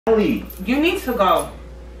Kelly. You need to go.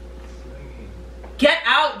 Get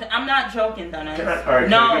out. I'm not joking, Dennis. Alright,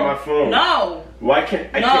 no. can I get my phone? No. Why can't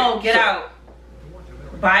I? No, get out.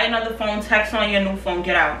 Buy another phone, text on your new phone,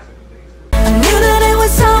 get out. I knew that it was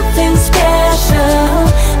something special.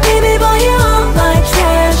 Baby boy, you're my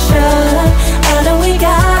treasure. I know we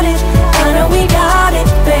got it. I know we got it,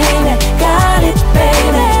 baby. Got it,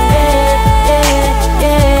 baby. Yeah,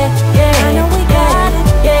 yeah, yeah. I know we got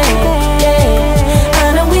it. Yeah, yeah.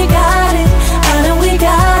 I know we got it. I know we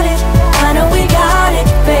got it. I know we got it,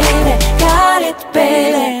 baby. Got it,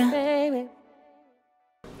 baby.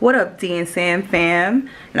 What up, D and Sam fam?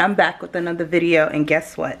 And I'm back with another video, and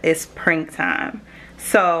guess what? It's prank time.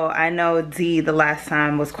 So I know D the last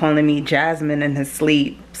time was calling me Jasmine in his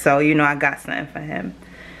sleep, so you know I got something for him.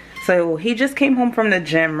 So he just came home from the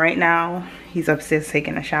gym. Right now he's upstairs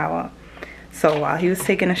taking a shower. So while he was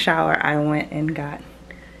taking a shower, I went and got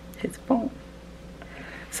his phone.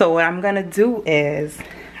 So what I'm gonna do is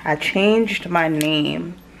I changed my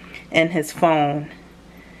name in his phone,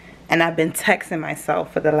 and I've been texting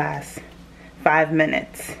myself for the last 5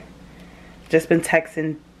 minutes. Just been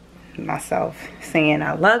texting myself saying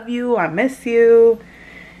I love you, I miss you,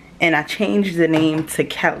 and I changed the name to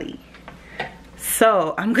Kelly.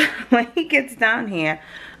 So I'm gonna, when he gets down here,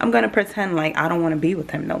 I'm gonna pretend like I don't want to be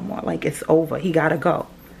with him no more. Like it's over, he gotta go.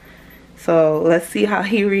 So let's see how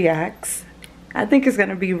he reacts. I think it's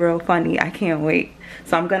gonna be real funny. I can't wait.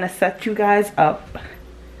 So I'm gonna set you guys up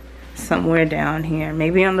somewhere down here,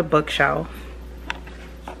 maybe on the bookshelf.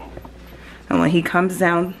 And when he comes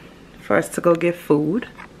down for us to go get food,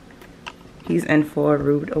 he's in for a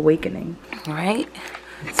rude awakening. All right,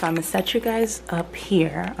 so I'm gonna set you guys up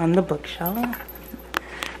here on the bookshelf.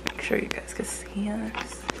 Make sure you guys can see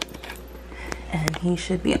us. And he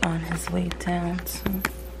should be on his way down soon.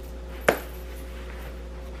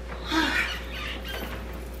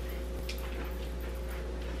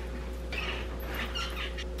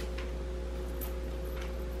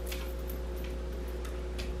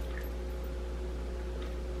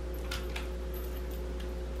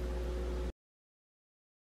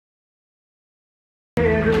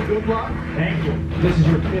 Good luck. Thank you. This is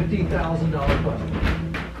your $50,000 question.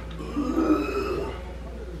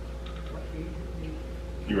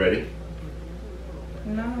 You ready?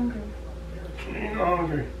 I'm not hungry. You're not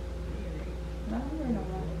hungry. I'm not hungry no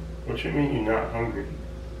more. What you mean you're not hungry?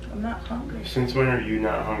 I'm not hungry. Since when are you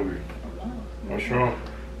not hungry? I'm not. What's wrong?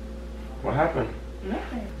 What happened?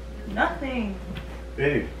 Nothing. Nothing.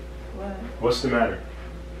 Babe, What? what's the matter?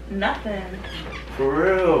 Nothing. For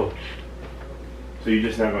real? So you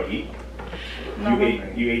just not gonna eat? Not You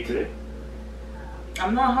hungry. you ate today?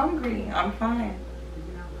 I'm not hungry. I'm fine.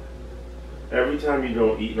 Every time you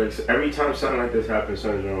don't eat, like every time something like this happens,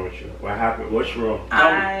 something's wrong with you. What happened? What's wrong?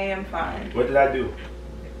 Tell me. I am fine. What did I do?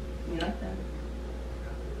 Nothing.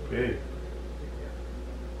 Babe.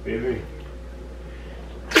 Baby.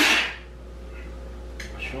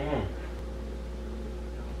 What's wrong?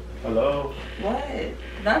 Hello? What?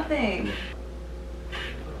 Nothing.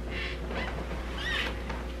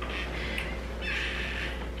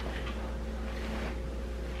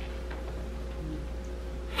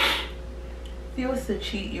 If you was to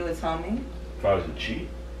cheat, you would tell me. If I was to cheat?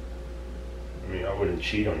 I mean, I wouldn't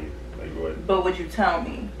cheat on you. Like what? But would you tell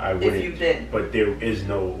me I wouldn't. if you did? But there is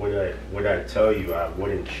no, would I tell you I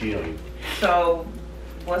wouldn't cheat on you? So,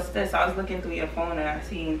 what's this? I was looking through your phone and I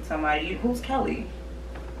seen somebody. Who's Kelly?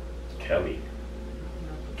 Kelly.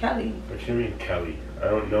 Kelly. What you mean Kelly? I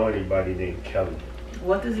don't know anybody named Kelly.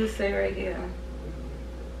 What does it say right here?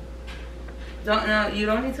 Don't know. You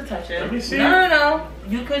don't need to touch it. Let me see. No.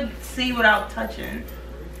 You could see without touching.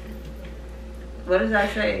 What does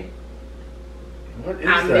that say? What is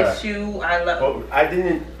I that? miss you. I love. Oh, I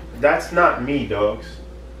didn't. That's not me, dogs.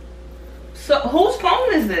 So whose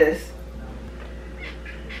phone is this?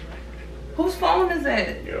 Whose phone is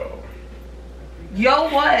it? Yo,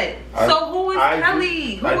 what? So who is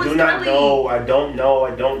Kelly? Who is Kelly? I do not know. I don't know.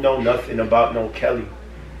 I don't know nothing about no Kelly.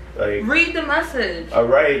 Like, read the message. All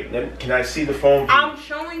right. Then can I see the phone, please? I'm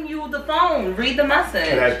showing you the phone. Read the message.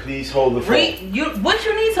 Can I please hold the phone? What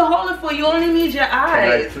you need to hold it for? You only need your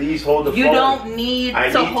eyes. Can I please hold the phone? You don't need to hold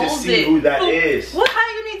it. I need to see who that is. What? How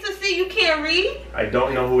you need to see? You can't read? I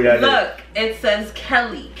don't know who that is. Look, it says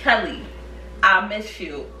Kelly. Kelly, I miss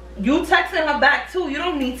you. You texting her back too. You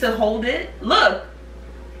don't need to hold it. Look.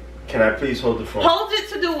 Can I please hold the phone? Hold it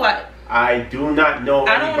to do what? I do not know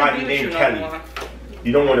anybody named Kelly.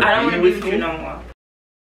 You don't want to be with me? No more.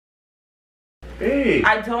 Hey.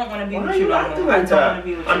 I don't want to be Why with are you you no acting more. I like don't want that? to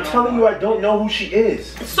be with you I'm no telling more. you, I don't know who she is.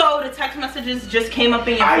 So the text messages just came up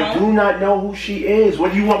in your I phone? do not know who she is.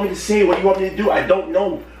 What do you want me to say? What do you want me to do? I don't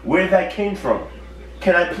know where that came from.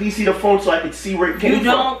 Can I please see the phone so I can see where it came from? You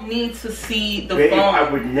don't need to see the Babe, phone. I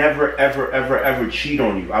would never, ever, ever, ever cheat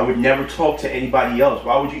on you. I would never talk to anybody else.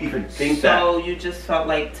 Why would you even think that? So you just felt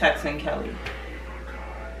like texting Kelly.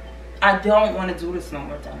 I don't want to do this no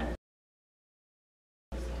more, Dennis.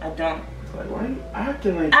 I don't. Like, why are you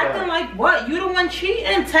acting like that? Acting like what? You the one cheating,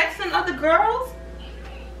 texting other girls?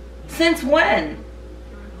 Since when?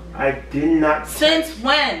 I did not. Since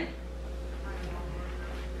when?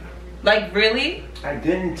 Like, really? I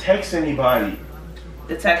didn't text anybody.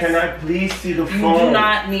 The text. Can I please see the You phone? do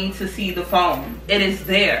not need to see the phone. It is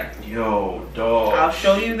there. Yo, dog. I'll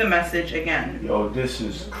show you the message again. Yo, this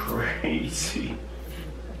is crazy.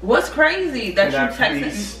 What's crazy that Can I you texted?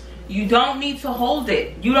 please? You don't need to hold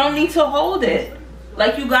it. You don't need to hold it.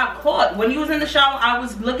 Like you got caught. When you was in the shower, I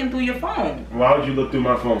was looking through your phone. Why would you look through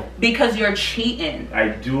my phone? Because you're cheating. I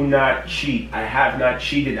do not cheat. I have not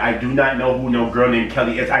cheated. I do not know who no girl named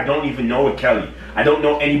Kelly is. I don't even know a Kelly. I don't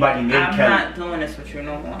know anybody named I'm Kelly. not doing this with you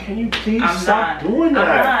no more. Can you please I'm stop not. doing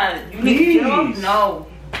that? I'm not. You need to get off. No.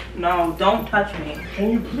 No, don't touch me.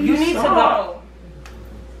 Can you please You need stop? to go.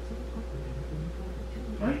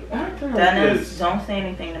 Why are you acting like Dennis, this? don't say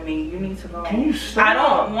anything to me. You need to go. Can you stop? I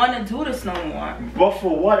don't want to do this no more. But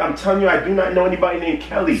for what? I'm telling you, I do not know anybody named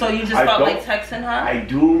Kelly. So you just I felt don't- like texting her? I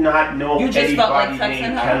do not know You just anybody felt like texting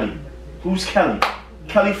named her? Kelly. Who's Kelly?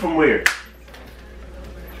 Kelly from where?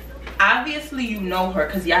 Obviously you know her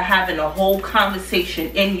because y'all having a whole conversation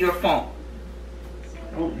in your phone.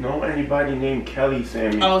 I don't know anybody named Kelly,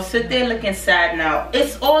 Sammy. Oh, sit there looking sad now.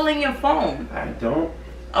 It's all in your phone. I don't.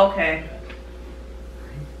 Okay.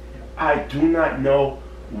 I do not know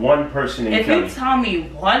one person named If Kelly. you tell me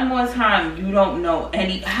one more time you don't know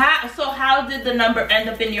any, how did the number end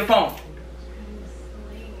up in your phone?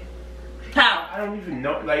 How? I don't even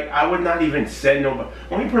know. Like, I would not even send nobody.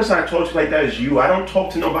 Only person I talk to like that is you. I don't talk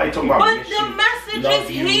to nobody talking about But miss the you, message love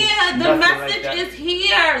is you, here. The nothing like message that. is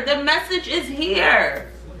here. The message is here.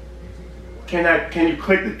 Can you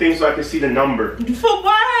click the thing so I can see the number? For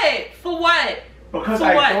what? For what? Because For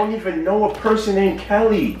I what? don't even know a person named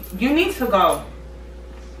Kelly. You need to go.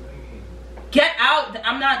 Get out.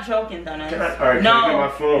 I'm not joking, Dennis. Alright, can No. I get my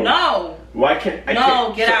phone? No. Why can't I? No,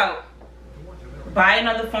 can't, get so- out. Buy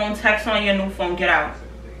another phone, text on your new phone, get out.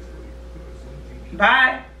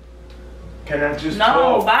 Bye. Can I just No,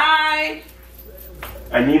 talk? bye.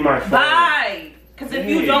 I need my phone. Bye. Because if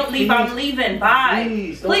you Hey, don't leave, I'm please. leaving. Bye.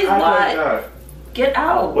 Please, don't Please act what? like that. Get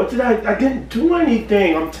out. What did I didn't do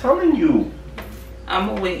anything. I'm telling you. I'm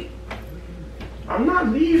gonna wait. I'm not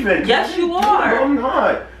leaving. Yes, you are. No, I'm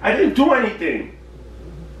not. I didn't do anything.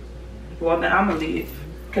 Well, then I'm gonna leave.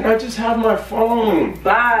 Can I just have my phone?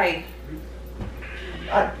 Bye.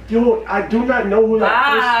 I do not know who that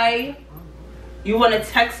Bye. You want to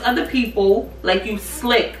text other people like you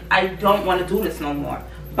slick. I don't want to do this no more.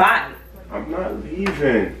 Bye. I'm not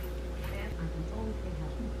leaving.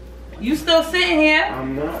 You still sitting here?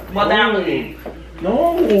 I'm not. Well, then I'm gonna going. leave.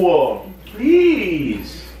 No,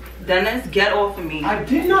 please. Dennis, get off of me. I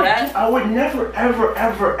did not. Yes. I would never, ever,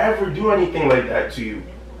 ever, ever do anything like that to you.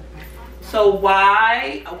 So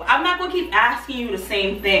why? I'm not gonna keep asking you the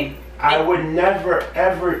same thing. I would never,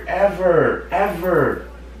 ever, ever, ever.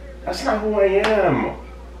 That's not who I am.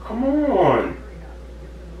 Come on.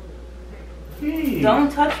 Please.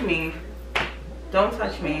 Don't touch me. Don't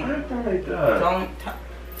touch me. Why acting like that? Don't touch.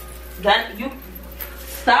 That you.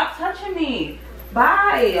 Stop touching me.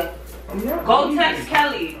 Bye. I'm not Go leaving. text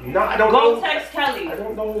Kelly. No, I don't Go know. text Kelly. I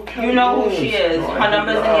don't know who Kelly You know who she is. No, I Her do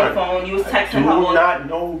number's in not. your phone. You was I texting do her. not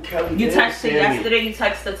know who Kelly You is, texted Sammy. yesterday. You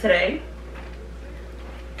texted today.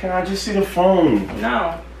 Can I just see the phone?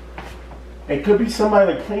 No. It could be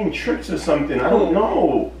somebody like playing tricks or something. I don't Who?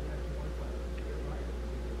 know.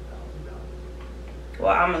 Well,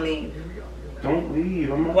 I'm gonna leave. Don't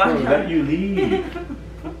leave. I'm not Why gonna not? let you leave.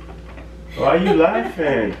 Why are you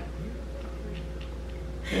laughing?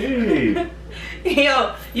 Hey,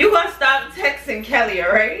 Yo, you gonna stop texting Kelly,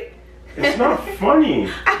 alright? it's not funny.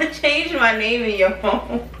 I changed my name in your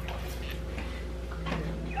phone.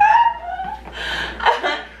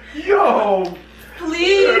 Yo,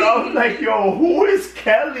 Please. and I'm like, yo, who is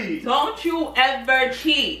Kelly? Don't you ever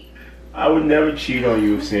cheat. I would never cheat on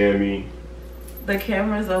you, Sammy. The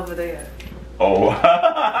camera's over there. Oh.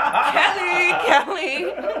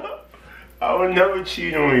 Kelly. I would never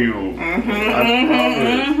cheat on you. I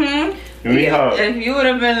promise. Let me hug. If you would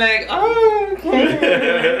have been like, oh,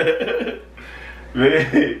 okay.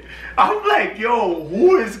 Man, I'm like, yo,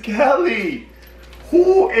 who is Kelly?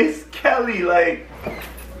 Who is Kelly? Like,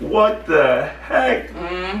 what the heck?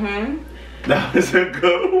 That was a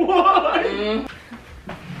good one.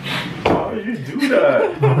 Why did you do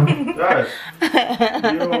that?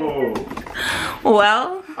 Yo.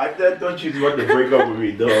 Well, I thought you was about to break up with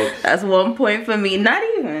me, dog. that's 1 point for me. Not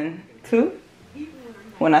even 2.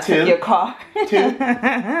 When I took 10. your car.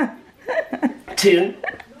 10.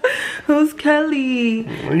 Who's Kelly?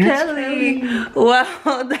 Kelly. Well,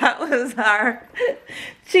 that was our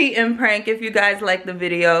cheating prank. If you guys like the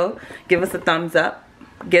video, give us a thumbs up.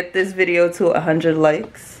 Get this video to 100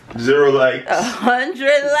 likes. 0 likes. 100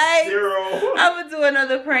 likes. 0. I'm gonna do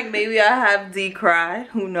another prank. Maybe I'll have D cry.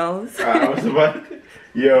 Who knows? I was about to,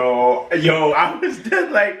 yo, I was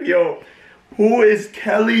just like, yo, who is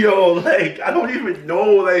Kelly though? Like, I don't even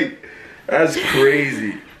know. Like, that's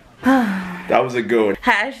crazy. That was a good one.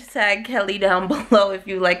 Hashtag Kelly down below if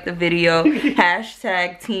you like the video.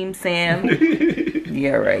 Hashtag Team Sam.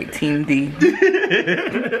 Yeah, right. Team D.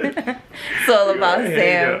 It's all about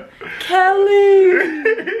Sam. Kelly.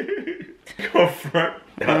 Go front.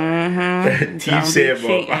 Team Sam.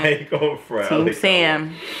 I ain't going front. Team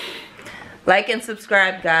Sam. Like and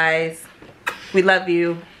subscribe, guys. We love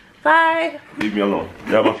you. Bye. Leave me alone.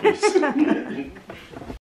 Get out my face.